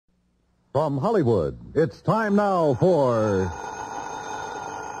From Hollywood, it's time now for...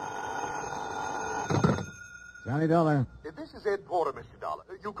 Johnny Dollar. This is Ed Porter, Mr. Dollar.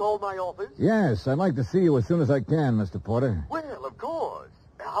 You called my office? Yes, I'd like to see you as soon as I can, Mr. Porter. Well, of course.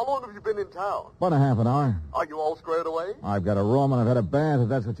 How long have you been in town? About a half an hour. Are you all squared away? I've got a room and I've had a bath, if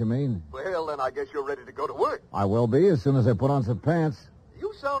that's what you mean. Well, then I guess you're ready to go to work. I will be as soon as I put on some pants.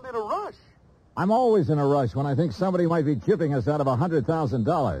 You sound in a rush. I'm always in a rush when I think somebody might be chipping us out of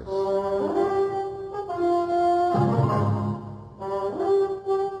 $100,000.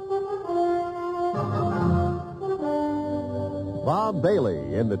 Bob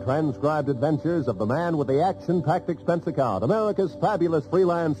Bailey in the transcribed adventures of the man with the action-packed expense account, America's fabulous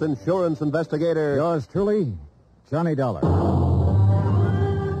freelance insurance investigator. Yours truly, Johnny Dollar.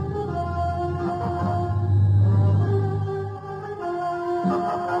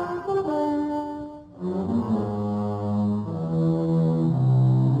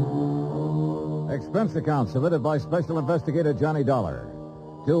 Expense account submitted by Special Investigator Johnny Dollar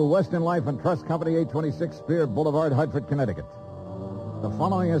to Western Life and Trust Company, 826 Spear Boulevard, Hartford, Connecticut. The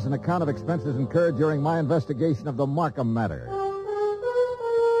following is an account of expenses incurred during my investigation of the Markham matter.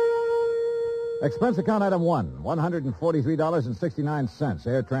 Expense account item 1, $143.69,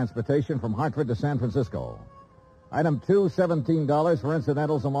 air transportation from Hartford to San Francisco. Item 2, $17 for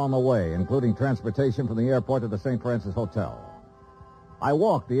incidentals along the way, including transportation from the airport to the St. Francis Hotel. I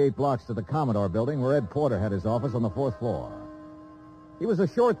walked the 8 blocks to the Commodore building where Ed Porter had his office on the 4th floor. He was a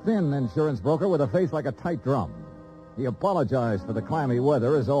short, thin insurance broker with a face like a tight drum. He apologized for the clammy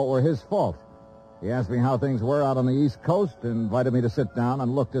weather as though it were his fault. He asked me how things were out on the East Coast, invited me to sit down,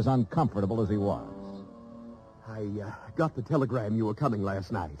 and looked as uncomfortable as he was. I got the telegram you were coming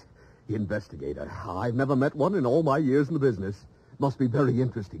last night. Investigator. I've never met one in all my years in the business. Must be very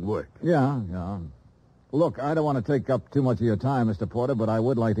interesting work. Yeah. Look, I don't want to take up too much of your time, Mr. Porter, but I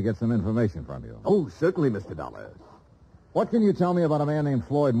would like to get some information from you. Oh, certainly, Mr. Dollar. What can you tell me about a man named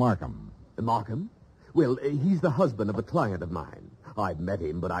Floyd Markham? Markham? Well, he's the husband of a client of mine. I've met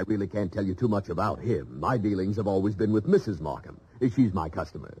him, but I really can't tell you too much about him. My dealings have always been with Mrs. Markham. She's my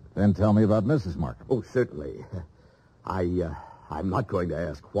customer. Then tell me about Mrs. Markham. Oh, certainly. I'm not going to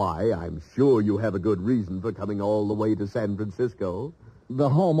ask why. I'm sure you have a good reason for coming all the way to San Francisco. The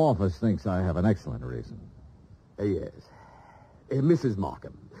Home Office thinks I have an excellent reason. Yes. Mrs.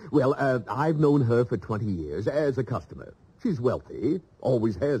 Markham. Well, I've known her for 20 years as a customer. She's wealthy,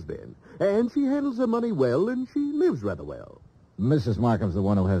 always has been, and she handles her money well, and she lives rather well. Mrs. Markham's the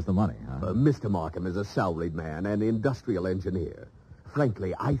one who has the money, huh? Mr. Markham is a salaried man, an industrial engineer.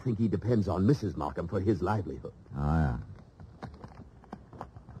 Frankly, I think he depends on Mrs. Markham for his livelihood. Oh, yeah.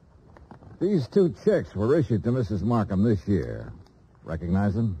 These 2 checks were issued to Mrs. Markham this year.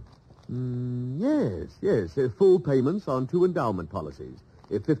 Recognize them? Yes. Full payments on 2 endowment policies,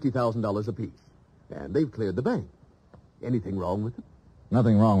 $50,000 apiece. And they've cleared the bank. Anything wrong with it?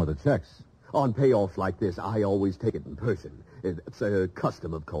 Nothing wrong with the checks. On payoffs like this, I always take it in person. It's a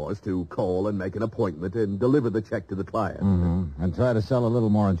custom, of course, to call and make an appointment and deliver the check to the client. Mm-hmm. And try to sell a little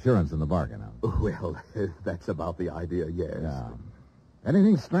more insurance in the bargain. Huh? Well, that's about the idea, yes. Yeah.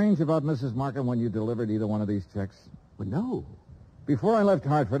 Anything strange about Mrs. Markham when you delivered either one of these checks? Well, no. Before I left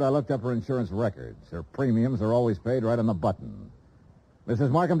Hartford, I looked up her insurance records. Her premiums are always paid right on the button.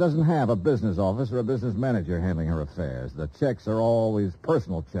 Mrs. Markham doesn't have a business office or a business manager handling her affairs. The checks are always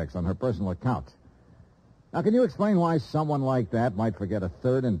personal checks on her personal account. Now, can you explain why someone like that might forget a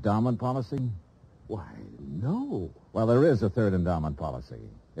 3rd endowment policy? Why, no. Well, there is a 3rd endowment policy.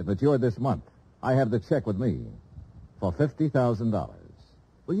 It matured this month. I have the check with me for $50,000.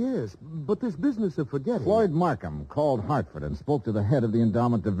 Well, yes, but this business of forgetting... Floyd Markham called Hartford and spoke to the head of the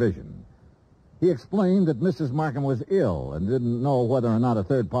endowment division. He explained that Mrs. Markham was ill and didn't know whether or not a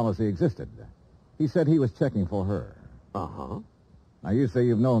 3rd policy existed. He said he was checking for her. Uh-huh. Now, you say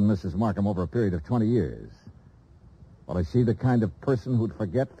you've known Mrs. Markham over a period of 20 years. Well, is she the kind of person who'd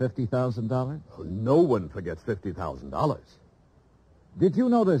forget $50,000? Oh, no one forgets $50,000. Did you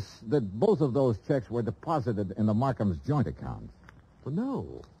notice that both of those checks were deposited in the Markham's joint account? Well,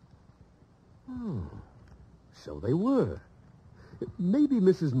 no. Oh, so they were. Maybe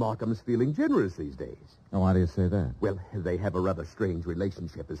Mrs. Markham's feeling generous these days. Oh, why do you say that? Well, they have a rather strange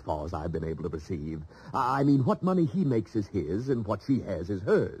relationship as far as I've been able to perceive. I mean, what money he makes is his, and what she has is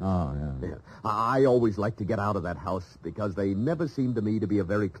hers. Oh, yeah. I always like to get out of that house because they never seem to me to be a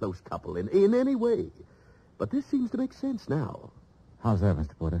very close couple in any way. But this seems to make sense now. How's that,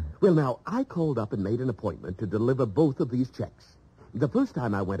 Mr. Porter? Well, now, I called up and made an appointment to deliver both of these checks. The first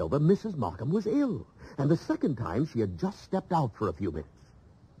time I went over, Mrs. Markham was ill. And the second time, she had just stepped out for a few minutes.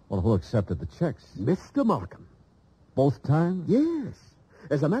 Well, who accepted the checks? Mr. Markham. Both times? Yes.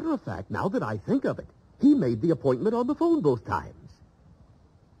 As a matter of fact, now that I think of it, he made the appointment on the phone both times.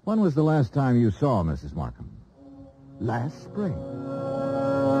 When was the last time you saw Mrs. Markham? Last spring.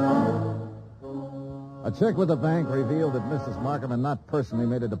 A check with the bank revealed that Mrs. Markham had not personally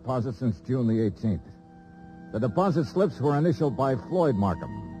made a deposit since June the 18th. The deposit slips were initialed by Floyd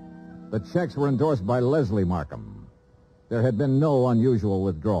Markham. The checks were endorsed by Leslie Markham. There had been no unusual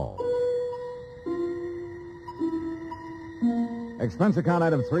withdrawal. Expense account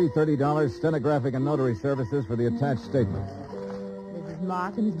item 3, $30, stenographic and notary services for the attached statement. Mrs.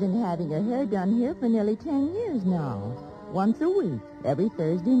 Markham's been having her hair done here for nearly 10 years now. Once a week, every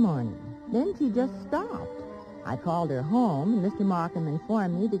Thursday morning. Then she just stopped. I called her home, and Mr. Markham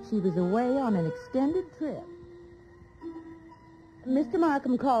informed me that she was away on an extended trip. Mr.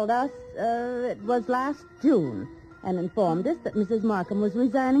 Markham called us, it was last June, and informed us that Mrs. Markham was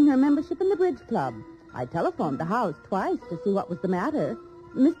resigning her membership in the Bridge Club. I telephoned the house twice to see what was the matter.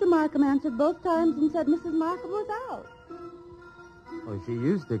 Mr. Markham answered both times and said Mrs. Markham was out. Well, she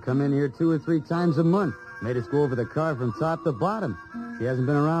used to come in here 2 or 3 times a month. Made us go over the car from top to bottom. She hasn't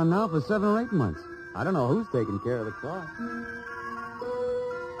been around now for 7 or 8 months. I don't know who's taking care of the car.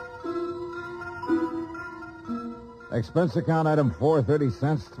 Expense account item 4, 30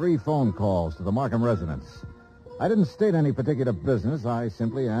 cents, 3 phone calls to the Markham residence. I didn't state any particular business. I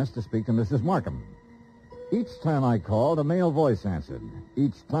simply asked to speak to Mrs. Markham. Each time I called, a male voice answered.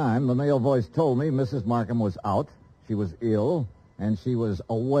 Each time, the male voice told me Mrs. Markham was out, she was ill, and she was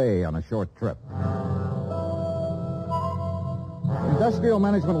away on a short trip. Industrial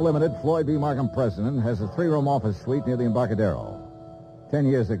Management Limited, Floyd B. Markham president, has a 3-room office suite near the Embarcadero. 10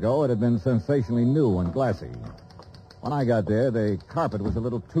 years ago, it had been sensationally new and glassy. When I got there, the carpet was a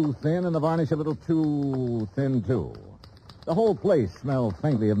little too thin and the varnish a little too thin, too. The whole place smelled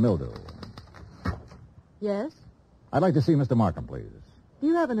faintly of mildew. Yes? I'd like to see Mr. Markham, please. Do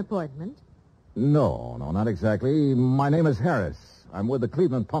you have an appointment? No, not exactly. My name is Harris. I'm with the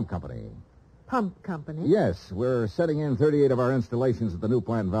Cleveland Pump Company. Pump company? Yes, we're setting in 38 of our installations at the new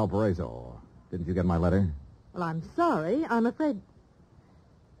plant in Valparaiso. Didn't you get my letter? Well, I'm sorry. I'm afraid...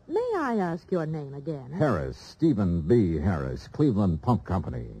 May I ask your name again? Harris, Stephen B. Harris, Cleveland Pump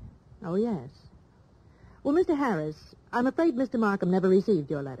Company. Oh, yes. Well, Mr. Harris, I'm afraid Mr. Markham never received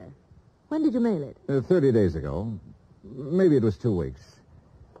your letter. When did you mail it? 30 days ago. Maybe it was 2 weeks.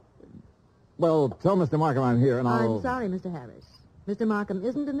 Well, tell Mr. Markham I'm here and I'll... I'm sorry, Mr. Harris. Mr. Markham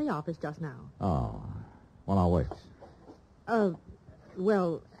isn't in the office just now. Oh. Well, I'll wait.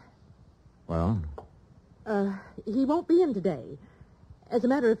 Well... Well? He won't be in today. As a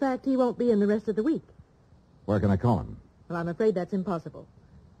matter of fact, he won't be in the rest of the week. Where can I call him? Well, I'm afraid that's impossible.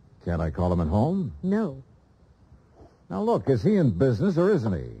 Can't I call him at home? No. Now, look, is he in business or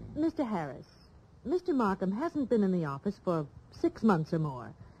isn't he? Mr. Harris, Mr. Markham hasn't been in the office for 6 months or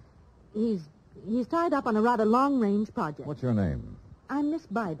more. He's tied up on a rather long-range project. What's your name? I'm Miss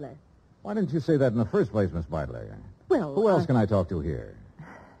Beidler. Why didn't you say that in the first place, Miss Beidler? Well, Who else can I talk to here?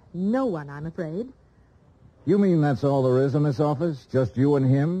 No one, I'm afraid. You mean that's all there is in this office? Just you and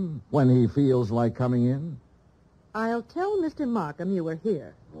him when he feels like coming in? I'll tell Mr. Markham you were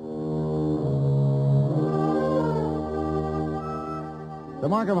here. The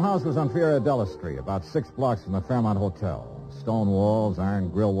Markham house was on Fioradella Street, about 6 blocks from the Fairmont Hotel. Stone walls,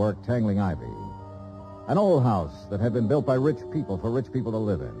 iron grillwork, tangling ivy. An old house that had been built by rich people for rich people to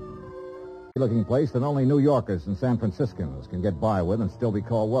live in. A looking place that only New Yorkers and San Franciscans can get by with and still be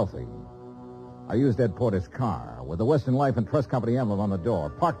called wealthy. I used Ed Porter's car with the Western Life and Trust Company emblem on the door,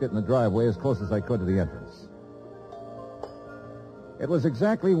 parked it in the driveway as close as I could to the entrance. It was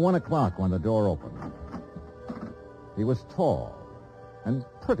exactly 1 o'clock when the door opened. He was tall and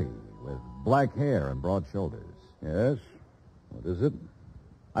pretty, with black hair and broad shoulders. Yes? What is it?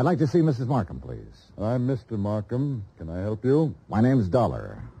 I'd like to see Mrs. Markham, please. I'm Mr. Markham. Can I help you? My name's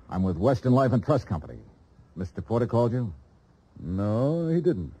Dollar. I'm with Western Life and Trust Company. Mr. Porter called you? No, he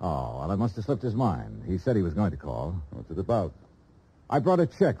didn't. Oh, well, it must have slipped his mind. He said he was going to call. What's it about? I brought a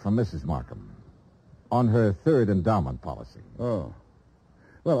check from Mrs. Markham on her 3rd endowment policy. Oh.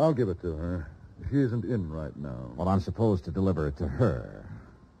 Well, I'll give it to her. She isn't in right now. Well, I'm supposed to deliver it to her.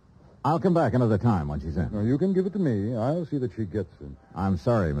 I'll come back another time when she's in. No, you can give it to me. I'll see that she gets it. I'm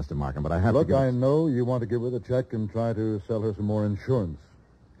sorry, Mr. Markham, but I have Look, to give I know you want to give her the check and try to sell her some more insurance.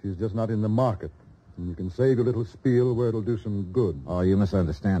 She's just not in the market. And you can save your little spiel where it'll do some good. Oh, you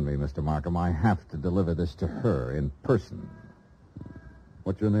misunderstand me, Mr. Markham. I have to deliver this to her in person.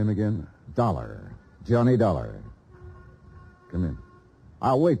 What's your name again? Dollar. Johnny Dollar. Come in.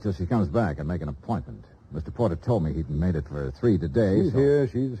 I'll wait till she comes back and make an appointment. Mr. Porter told me he'd made it for 3 today.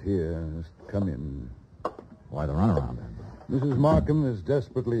 She's here. Just come in. Why the runaround, then? Mrs. Markham is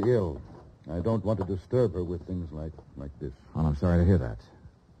desperately ill. I don't want to disturb her with things like this. Well, I'm sorry to hear that.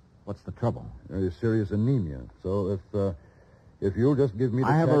 What's the trouble? Very serious anemia. So if you'll just give me the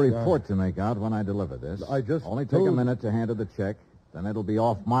I have check, a report to make out when I deliver this. I just Only take a minute to hand her the check. Then it'll be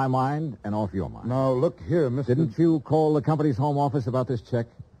off my mind and off your mind. Now, look here, Mr. Didn't you call the company's home office about this check?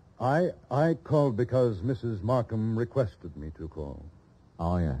 I called because Mrs. Markham requested me to call.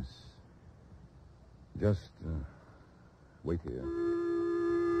 Oh, yes. Just wait here.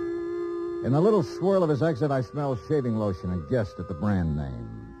 In the little swirl of his exit, I smelled shaving lotion and guessed at the brand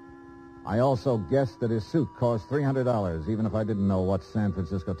name. I also guessed that his suit cost $300, even if I didn't know what San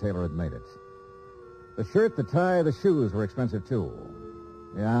Francisco tailor had made it. The shirt, the tie, the shoes were expensive, too.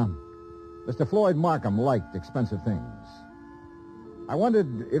 Yeah, Mr. Floyd Markham liked expensive things. I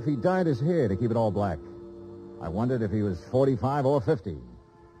wondered if he dyed his hair to keep it all black. I wondered if he was 45 or 50.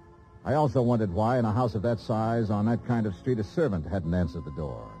 I also wondered why, in a house of that size, on that kind of street, a servant hadn't answered the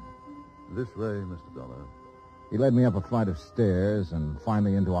door. This way, Mr. Dollar. He led me up a flight of stairs and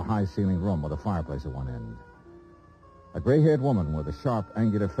finally into a high-ceilinged room with a fireplace at one end. A gray-haired woman with a sharp,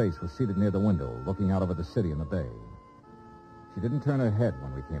 angular face was seated near the window, looking out over the city and the bay. She didn't turn her head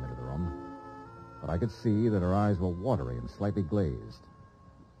when we came into the room, but I could see that her eyes were watery and slightly glazed.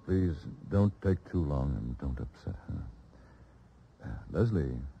 Please don't take too long and don't upset her.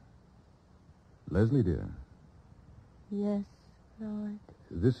 Leslie. Leslie, dear. Yes, Floyd.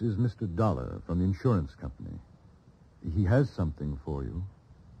 This is Mr. Dollar from the insurance company. He has something for you.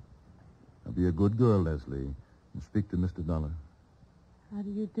 Now, be a good girl, Leslie, and speak to Mr. Dollar. How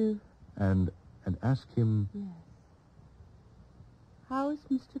do you do? And ask him... Yes. How is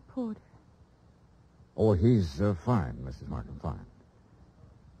Mr. Porter? Oh, he's fine, Mrs. Markham, fine.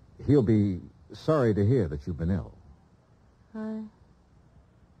 He'll be sorry to hear that you've been ill. I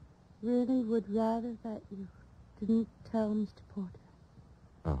really would rather that you didn't tell Mr. Porter.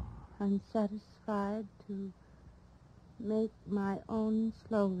 Oh. I'm satisfied to make my own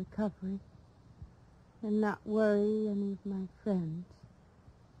slow recovery and not worry any of my friends.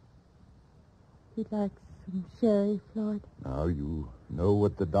 He'd like some sherry, Floyd. Now, you know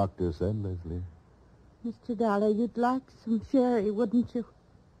what the doctor said, Leslie. Mr. Dollar, you'd like some sherry, wouldn't you?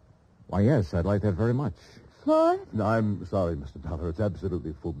 Why, yes, I'd like that very much. Floyd? No, I'm sorry, Mr. Dollar. It's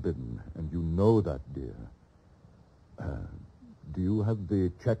absolutely forbidden, and you know that, dear. Do you have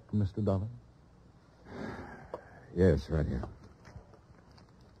the check, Mr. Dollar? Yes, right here.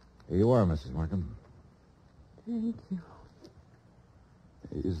 Here you are, Mrs. Markham. Thank you.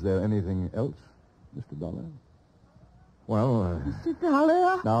 Is there anything else, Mr. Dollar? Well, Mr.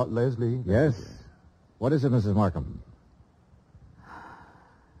 Dollar? Now, Leslie. yes? What is it, Mrs. Markham?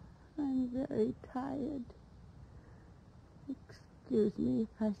 I'm very tired. Excuse me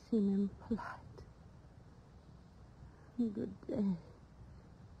if I seem impolite. Good day.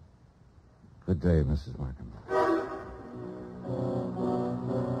 Good day, Mrs. Markham.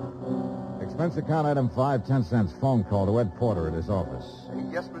 Expense account item 5, 10 cents. Phone call to Ed Porter at his office.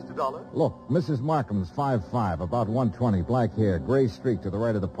 Yes, Mr. Dollar? Look, Mrs. Markham's 5'5", about 120, black hair, gray streak to the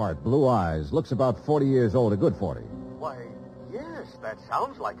right of the part, blue eyes, looks about 40 years old, a good 40. Why, yes, that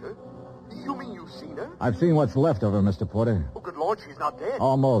sounds like her. You mean you've seen her? I've seen what's left of her, Mr. Porter. Oh, good Lord, she's not dead.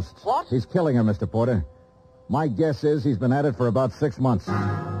 Almost. What? He's killing her, Mr. Porter. My guess is he's been at it for about 6 months.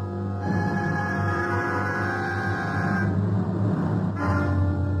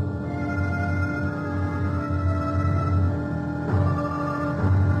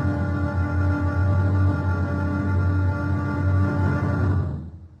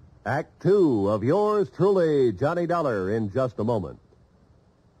 Act 2 of yours truly, Johnny Dollar, in just a moment.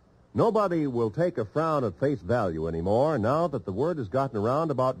 Nobody will take a frown at face value anymore now that the word has gotten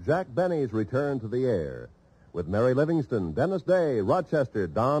around about Jack Benny's return to the air. With Mary Livingston, Dennis Day, Rochester,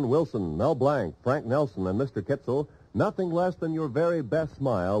 Don Wilson, Mel Blanc, Frank Nelson, and Mr. Kitzel, nothing less than your very best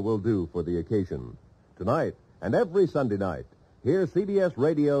smile will do for the occasion. Tonight, and every Sunday night, hear CBS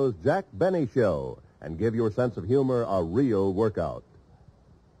Radio's Jack Benny Show and give your sense of humor a real workout.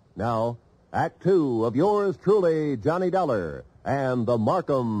 Now, Act 2 of yours truly, Johnny Dollar, and the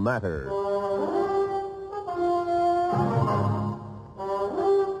Markham Matter.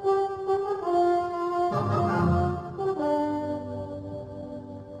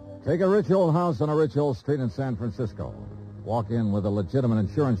 Take a rich old house on a rich old street in San Francisco. Walk in with a legitimate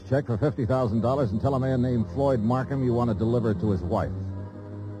insurance check for $50,000 and tell a man named Floyd Markham you want to deliver it to his wife.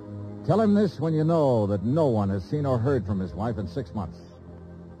 Tell him this when you know that no one has seen or heard from his wife in 6 months.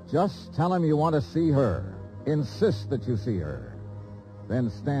 Just tell him you want to see her. Insist that you see her. Then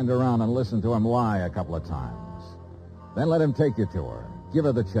stand around and listen to him lie a couple of times. Then let him take you to her. Give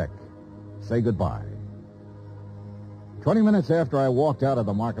her the check. Say goodbye. 20 minutes after I walked out of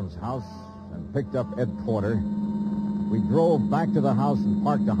the Markham's house and picked up Ed Porter, we drove back to the house and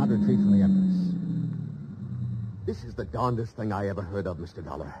parked 100 feet from the entrance. This is the darndest thing I ever heard of, Mr.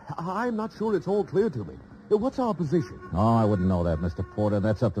 Dollar. I'm not sure it's all clear to me. What's our position? Oh, I wouldn't know that, Mr. Porter.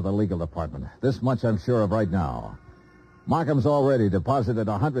 That's up to the legal department. This much I'm sure of right now. Markham's already deposited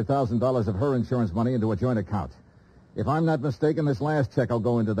 $100,000 of her insurance money into a joint account. If I'm not mistaken, this last check will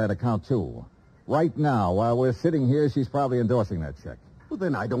go into that account, too. Right now, while we're sitting here, she's probably endorsing that check. Well,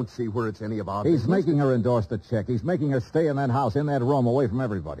 then I don't see where it's any of our He's business. making her endorse the check. He's making her stay in that house, in that room, away from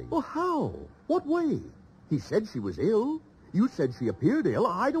everybody. Well, how? What way? He said she was ill. You said she appeared ill.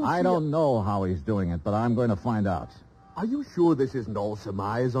 I don't know how he's doing it, but I'm going to find out. Are you sure this isn't all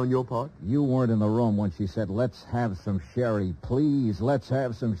surmise on your part? You weren't in the room when she said, "Let's have some sherry. Please, let's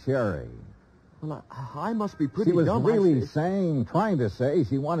have some sherry." Well, I must be pretty She was dumb. really trying to say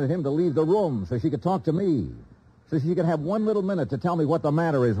she wanted him to leave the room so she could talk to me. So she could have 1 little minute to tell me what the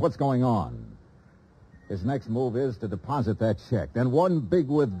matter is, what's going on. His next move is to deposit that check. Then one big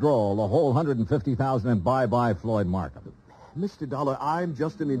withdrawal, the whole $150,000, and bye-bye Floyd Markham. Mr. Dollar, I'm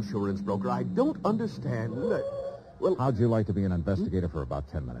just an insurance broker. I don't understand. Well, how'd you like to be an investigator for about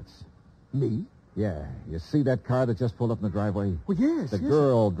 10 minutes? Me? Yeah. You see that car that just pulled up in the driveway? Well, yes. The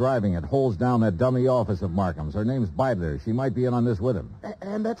girl driving it holds down that dummy office of Markham's. Her name's Beidler. She might be in on this with him.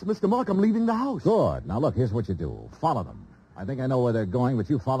 And that's Mr. Markham leaving the house. Good. Now, look, here's what you do. Follow them. I think I know where they're going, but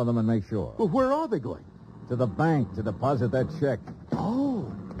you follow them and make sure. Well, where are they going? To the bank to deposit that check. Oh.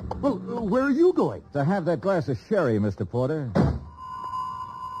 Well, where are you going? To have that glass of sherry, Mr. Porter.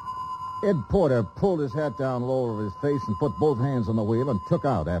 Ed Porter pulled his hat down low over his face and put both hands on the wheel and took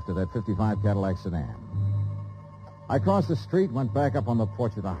out after that 55 Cadillac sedan. I crossed the street, went back up on the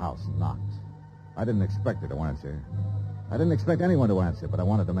porch of the house and knocked. I didn't expect her to answer. I didn't expect anyone to answer, but I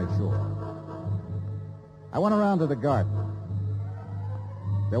wanted to make sure. I went around to the garden.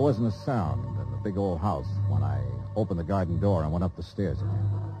 There wasn't a sound in the big old house when I opened the garden door and went up the stairs again.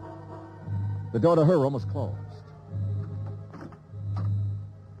 The door to her room was closed.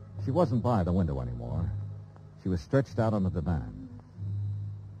 She wasn't by the window anymore. She was stretched out on the divan.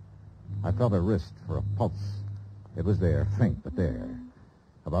 I felt her wrist for a pulse. It was there, faint, but there.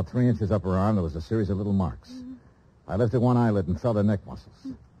 About 3 inches up her arm, there was a series of little marks. I lifted one eyelid and felt her neck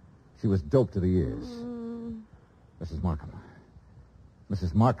muscles. She was doped to the ears. Mrs. Markham.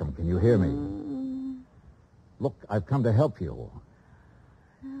 Mrs. Markham, can you hear me? Look, I've come to help you.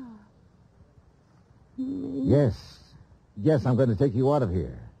 Yes. Yes, I'm going to take you out of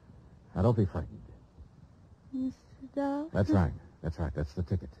here. Now, don't be frightened. Mr. Dollar? That's right. That's right. That's the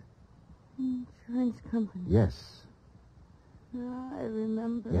ticket. Insurance company. Yes. Now I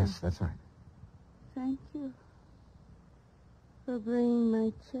remember. Yes, that's right. Thank you for bringing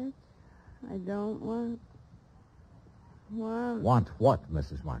my check. I don't want Want what,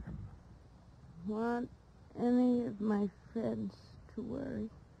 Mrs. Markham? Want any of my friends to worry.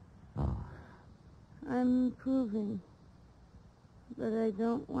 Oh. I'm improving, but I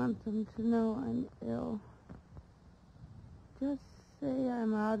don't want them to know I'm ill. Just say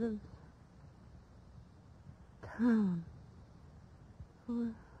I'm out of town for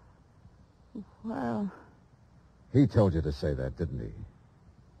a while. He told you to say that, didn't he?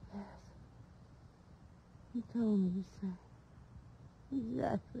 Yes. He told me to say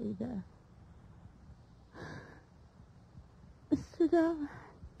exactly that. Mr. Dollar,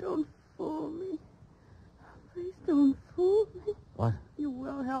 don't fool me. Please don't fool me. What? You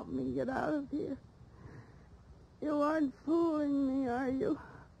will help me get out of here. You aren't fooling me, are you?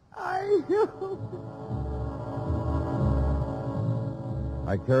 Are you?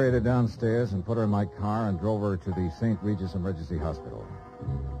 I carried her downstairs and put her in my car and drove her to the St. Regis Emergency Hospital.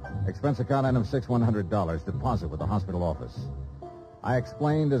 Expense account item $100, deposit with the hospital office. I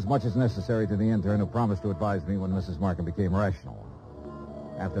explained as much as necessary to the intern who promised to advise me when Mrs. Markham became rational.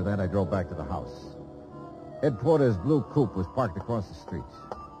 After that, I drove back to the house. Ed Porter's blue coupe was parked across the street.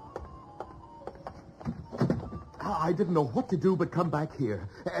 I didn't know what to do but come back here.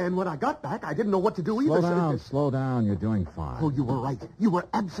 And when I got back, I didn't know what to do either. Slow down. You're doing fine. Oh, you were right. You were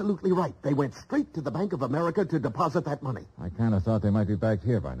absolutely right. They went straight to the Bank of America to deposit that money. I kind of thought they might be back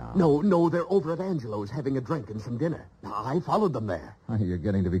here by now. No, they're over at Angelo's having a drink and some dinner. I followed them there. You're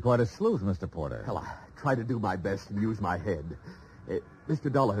getting to be quite a sleuth, Mr. Porter. Well, I try to do my best and use my head.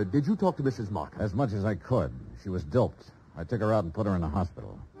 Mr. Dollar, did you talk to Mrs. Markham? As much as I could. She was doped. I took her out and put her in the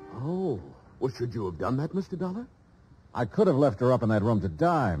hospital. Oh. Well, should you have done that, Mr. Dollar? I could have left her up in that room to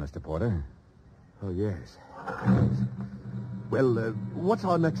die, Mr. Porter. Oh, yes. Well, what's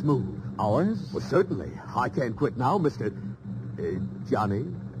our next move? Ours? Well, certainly. I can't quit now, Mr. Johnny.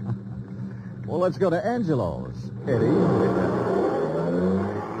 Well, let's go to Angelo's, Eddie.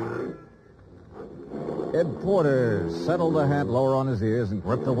 Ed Porter settled the hat lower on his ears and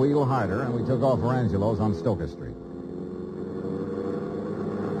gripped the wheel harder, and we took off for Angelo's on Stoker Street.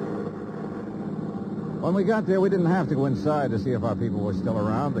 When we got there, we didn't have to go inside to see if our people were still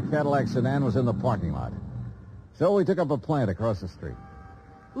around. The Cadillac sedan was in the parking lot. So we took up a plant across the street.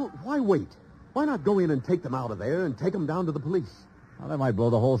 Well, why wait? Why not go in and take them out of there and take them down to the police? Well, that might blow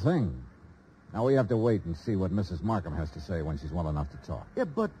the whole thing. Now, we have to wait and see what Mrs. Markham has to say when she's well enough to talk. Yeah,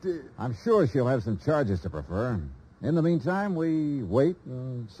 but... I'm sure she'll have some charges to prefer. In the meantime, we wait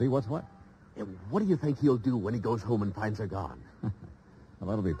and see what's what. Yeah, what do you think he'll do when he goes home and finds her gone? Well,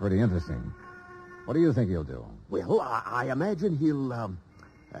 that'll be pretty interesting. What do you think he'll do? Well, I imagine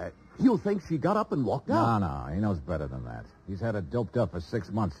he'll think she got up and walked out. No, he knows better than that. He's had her doped up for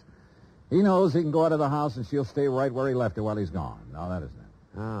 6 months. He knows he can go out of the house and she'll stay right where he left her while he's gone. No, that isn't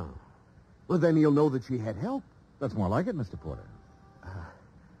it. Oh. Well, then he'll know that she had help. That's more like it, Mr. Porter.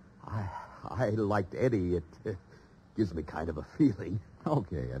 I liked Eddie. It gives me kind of a feeling.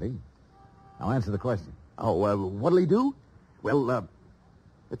 Okay, Eddie. Now answer the question. Oh, what'll he do? Well,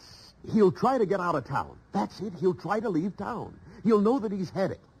 he'll try to get out of town. That's it. He'll try to leave town. He'll know that he's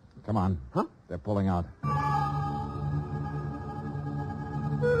had it. Come on. Huh? They're pulling out.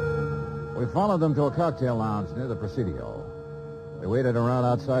 We followed them to a cocktail lounge near the Presidio. They waited around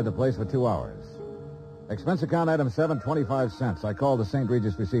outside the place for 2 hours. Expense account item 7, 25 cents. I called the St.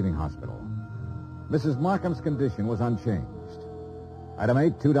 Regis Receiving Hospital. Mrs. Markham's condition was unchanged. Item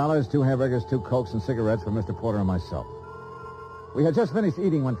 8, $2, 2 hamburgers, 2 Cokes, and cigarettes for Mr. Porter and myself. We had just finished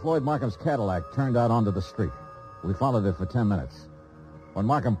eating when Floyd Markham's Cadillac turned out onto the street. We followed it for 10 minutes. When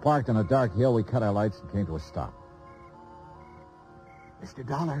Markham parked on a dark hill, we cut our lights and came to a stop. Mr.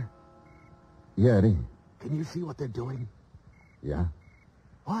 Dollar, Yeah, Eddie. can you see what they're doing? Yeah?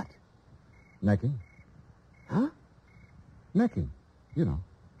 What? Necking? Huh? Necking. You know.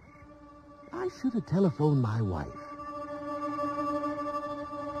 I should have telephoned my wife.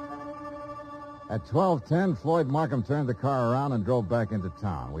 At 12:10, Floyd Markham turned the car around and drove back into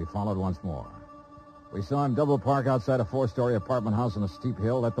town. We followed once more. We saw him double park outside a 4-story apartment house on a steep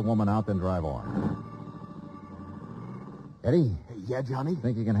hill, let the woman out, then drive on. Eddie, Yeah, Johnny?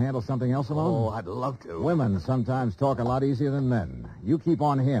 think you can handle something else alone? Oh, I'd love to. Women sometimes talk a lot easier than men. You keep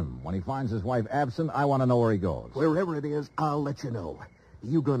on him. When he finds his wife absent, I want to know where he goes. Wherever it is, I'll let you know.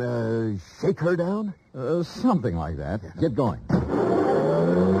 You gonna shake her down? Something like that. Get going.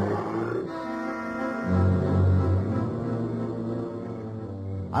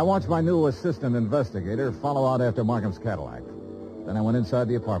 I watched my new assistant investigator follow out after Markham's Cadillac. Then I went inside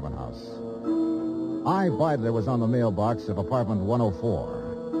the apartment house. I Beidler was on the mailbox of apartment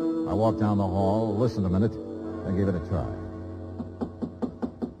 104. I walked down the hall, listened a minute, then gave it a try.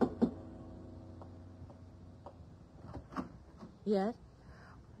 Yes?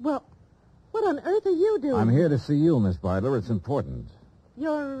 Well, what on earth are you doing? I'm here to see you, Miss Beidler. It's important.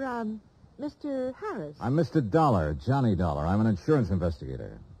 You're, Mr. Harris. I'm Mr. Dollar, Johnny Dollar. I'm an insurance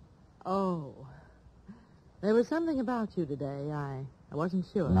investigator. Oh. There was something about you today. I wasn't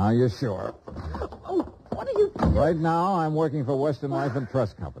sure. Now you're sure. Oh, what are you doing? Right now, I'm working for Western Life and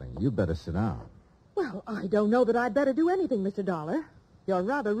Trust Company. You'd better sit down. Well, I don't know that I'd better do anything, Mr. Dollar. You're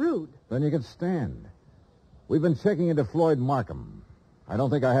rather rude. Then you can stand. We've been checking into Floyd Markham. I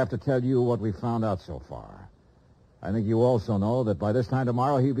don't think I have to tell you what we found out so far. I think you also know that by this time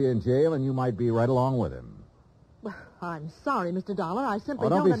tomorrow he'll be in jail and you might be right along with him. Well, I'm sorry, Mr. Dollar. I simply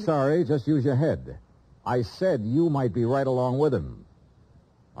Don't be sorry. Just use your head. I said you might be right along with him.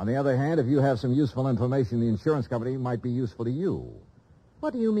 On the other hand, if you have some useful information, the insurance company might be useful to you.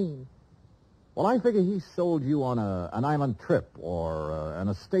 What do you mean? Well, I figure he sold you on an island trip or an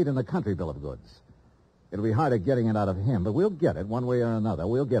estate in the country bill of goods. It'll be harder getting it out of him, but we'll get it one way or another.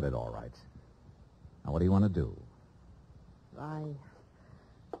 We'll get it all right. Now, what do you want to do?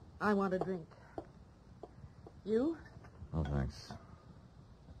 I want a drink. You? Oh, thanks.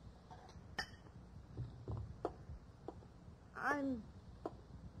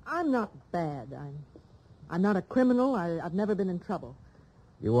 I'm not bad. I'm not a criminal. I've never been in trouble.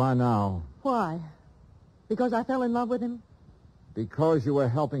 You are now. Why? Because I fell in love with him? Because you were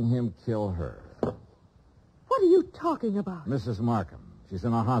helping him kill her. What are you talking about? Mrs. Markham. She's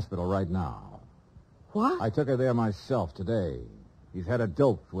in a hospital right now. What? I took her there myself today. He's had her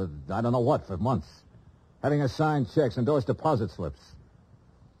doped with I don't know what for months. Having her sign checks, endorse deposit slips.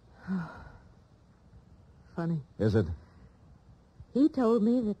 Funny. Is it? He told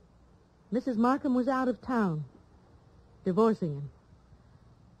me that Mrs. Markham was out of town, divorcing him.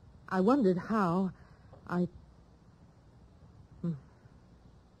 I wondered how.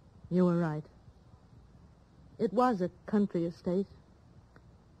 You were right. It was a country estate.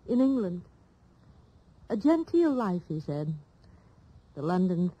 In England. A genteel life, he said. The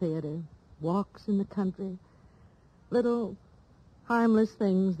London theater, walks in the country, little harmless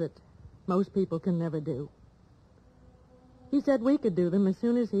things that most people can never do. He said we could do them as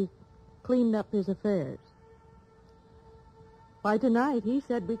soon as he cleaned up his affairs. By tonight, he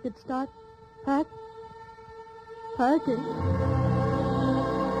said we could start packing.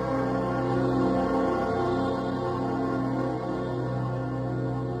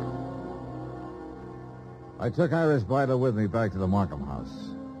 I took Iris Beidler with me back to the Markham house.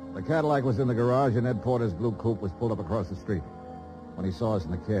 The Cadillac was in the garage, and Ed Porter's blue coupe was pulled up across the street. When he saw us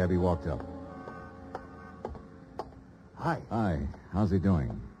in the cab, he walked up. Hi. Hi. How's he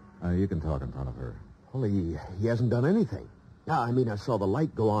doing? You can talk in front of her. Well, he hasn't done anything. I saw the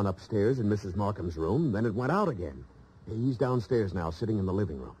light go on upstairs in Mrs. Markham's room, then it went out again. He's downstairs now, sitting in the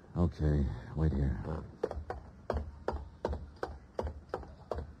living room. Okay. Wait here.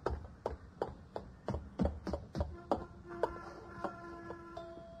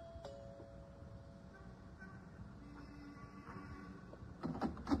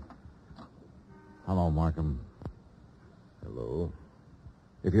 Hello, Markham. Hello.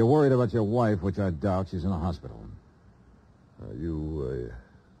 If you're worried about your wife, which I doubt, she's in a hospital. Are you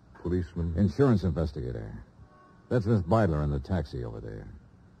a policeman? Insurance investigator. That's Miss Beidler in the taxi over there.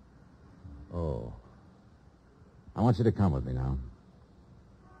 Oh. I want you to come with me now.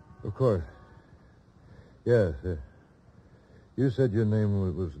 Of course. Yes. You said your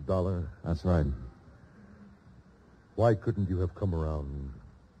name was Dollar. That's right. Why couldn't you have come around,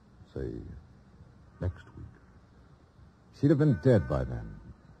 say, next week? She'd have been dead by then.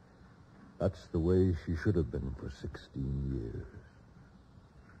 That's the way she should have been for 16 years.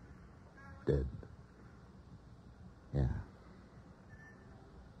 Dead. Yeah.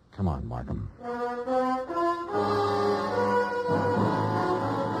 Come on, Markham.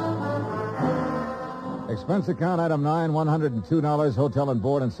 Expense account, item 9, $102, hotel and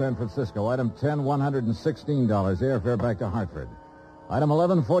board in San Francisco. Item 10, $116, airfare back to Hartford. Item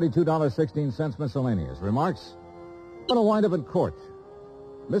 11, $42.16 miscellaneous. Remarks? Going to wind up in court.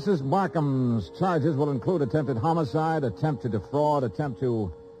 Mrs. Markham's charges will include attempted homicide, attempt to defraud, attempt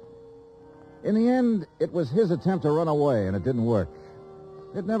to... In the end, it was his attempt to run away, and it didn't work.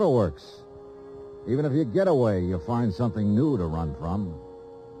 It never works. Even if you get away, you find something new to run from.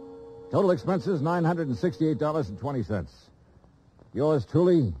 Total expenses, $968.20. Yours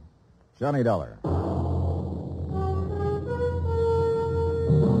truly, Johnny Dollar.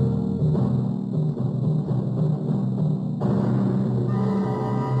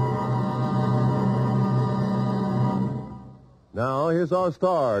 Now, here's our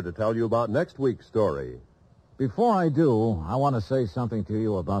star to tell you about next week's story. Before I do, I want to say something to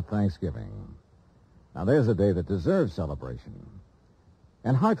you about Thanksgiving. Now, there's a day that deserves celebration.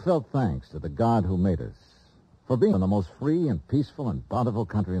 And heartfelt thanks to the God who made us for being the most free and peaceful and bountiful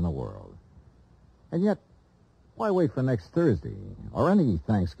country in the world. And yet, why wait for next Thursday or any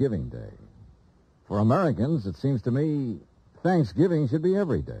Thanksgiving Day? For Americans, it seems to me, Thanksgiving should be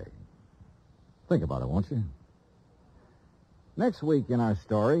every day. Think about it, won't you? Next week in our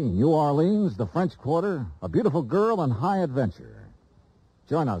story, New Orleans, the French Quarter, a beautiful girl, and high adventure.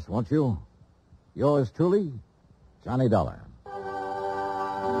 Join us, won't you? Yours truly, Johnny Dollar.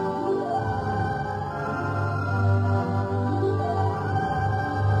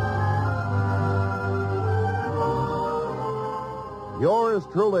 Yours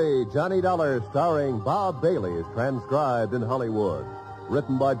truly, Johnny Dollar, starring Bob Bailey, is transcribed in Hollywood.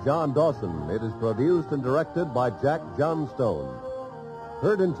 Written by John Dawson, it is produced and directed by Jack Johnstone.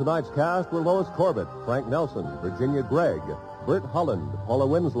 Heard in tonight's cast were Lois Corbett, Frank Nelson, Virginia Gregg, Bert Holland, Paula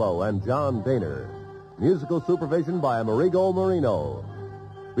Winslow, and John Daner. Musical supervision by Amerigo Marino.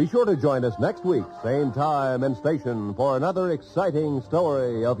 Be sure to join us next week, same time and station, for another exciting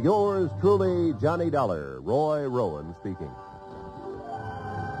story of yours truly, Johnny Dollar. Roy Rowan speaking.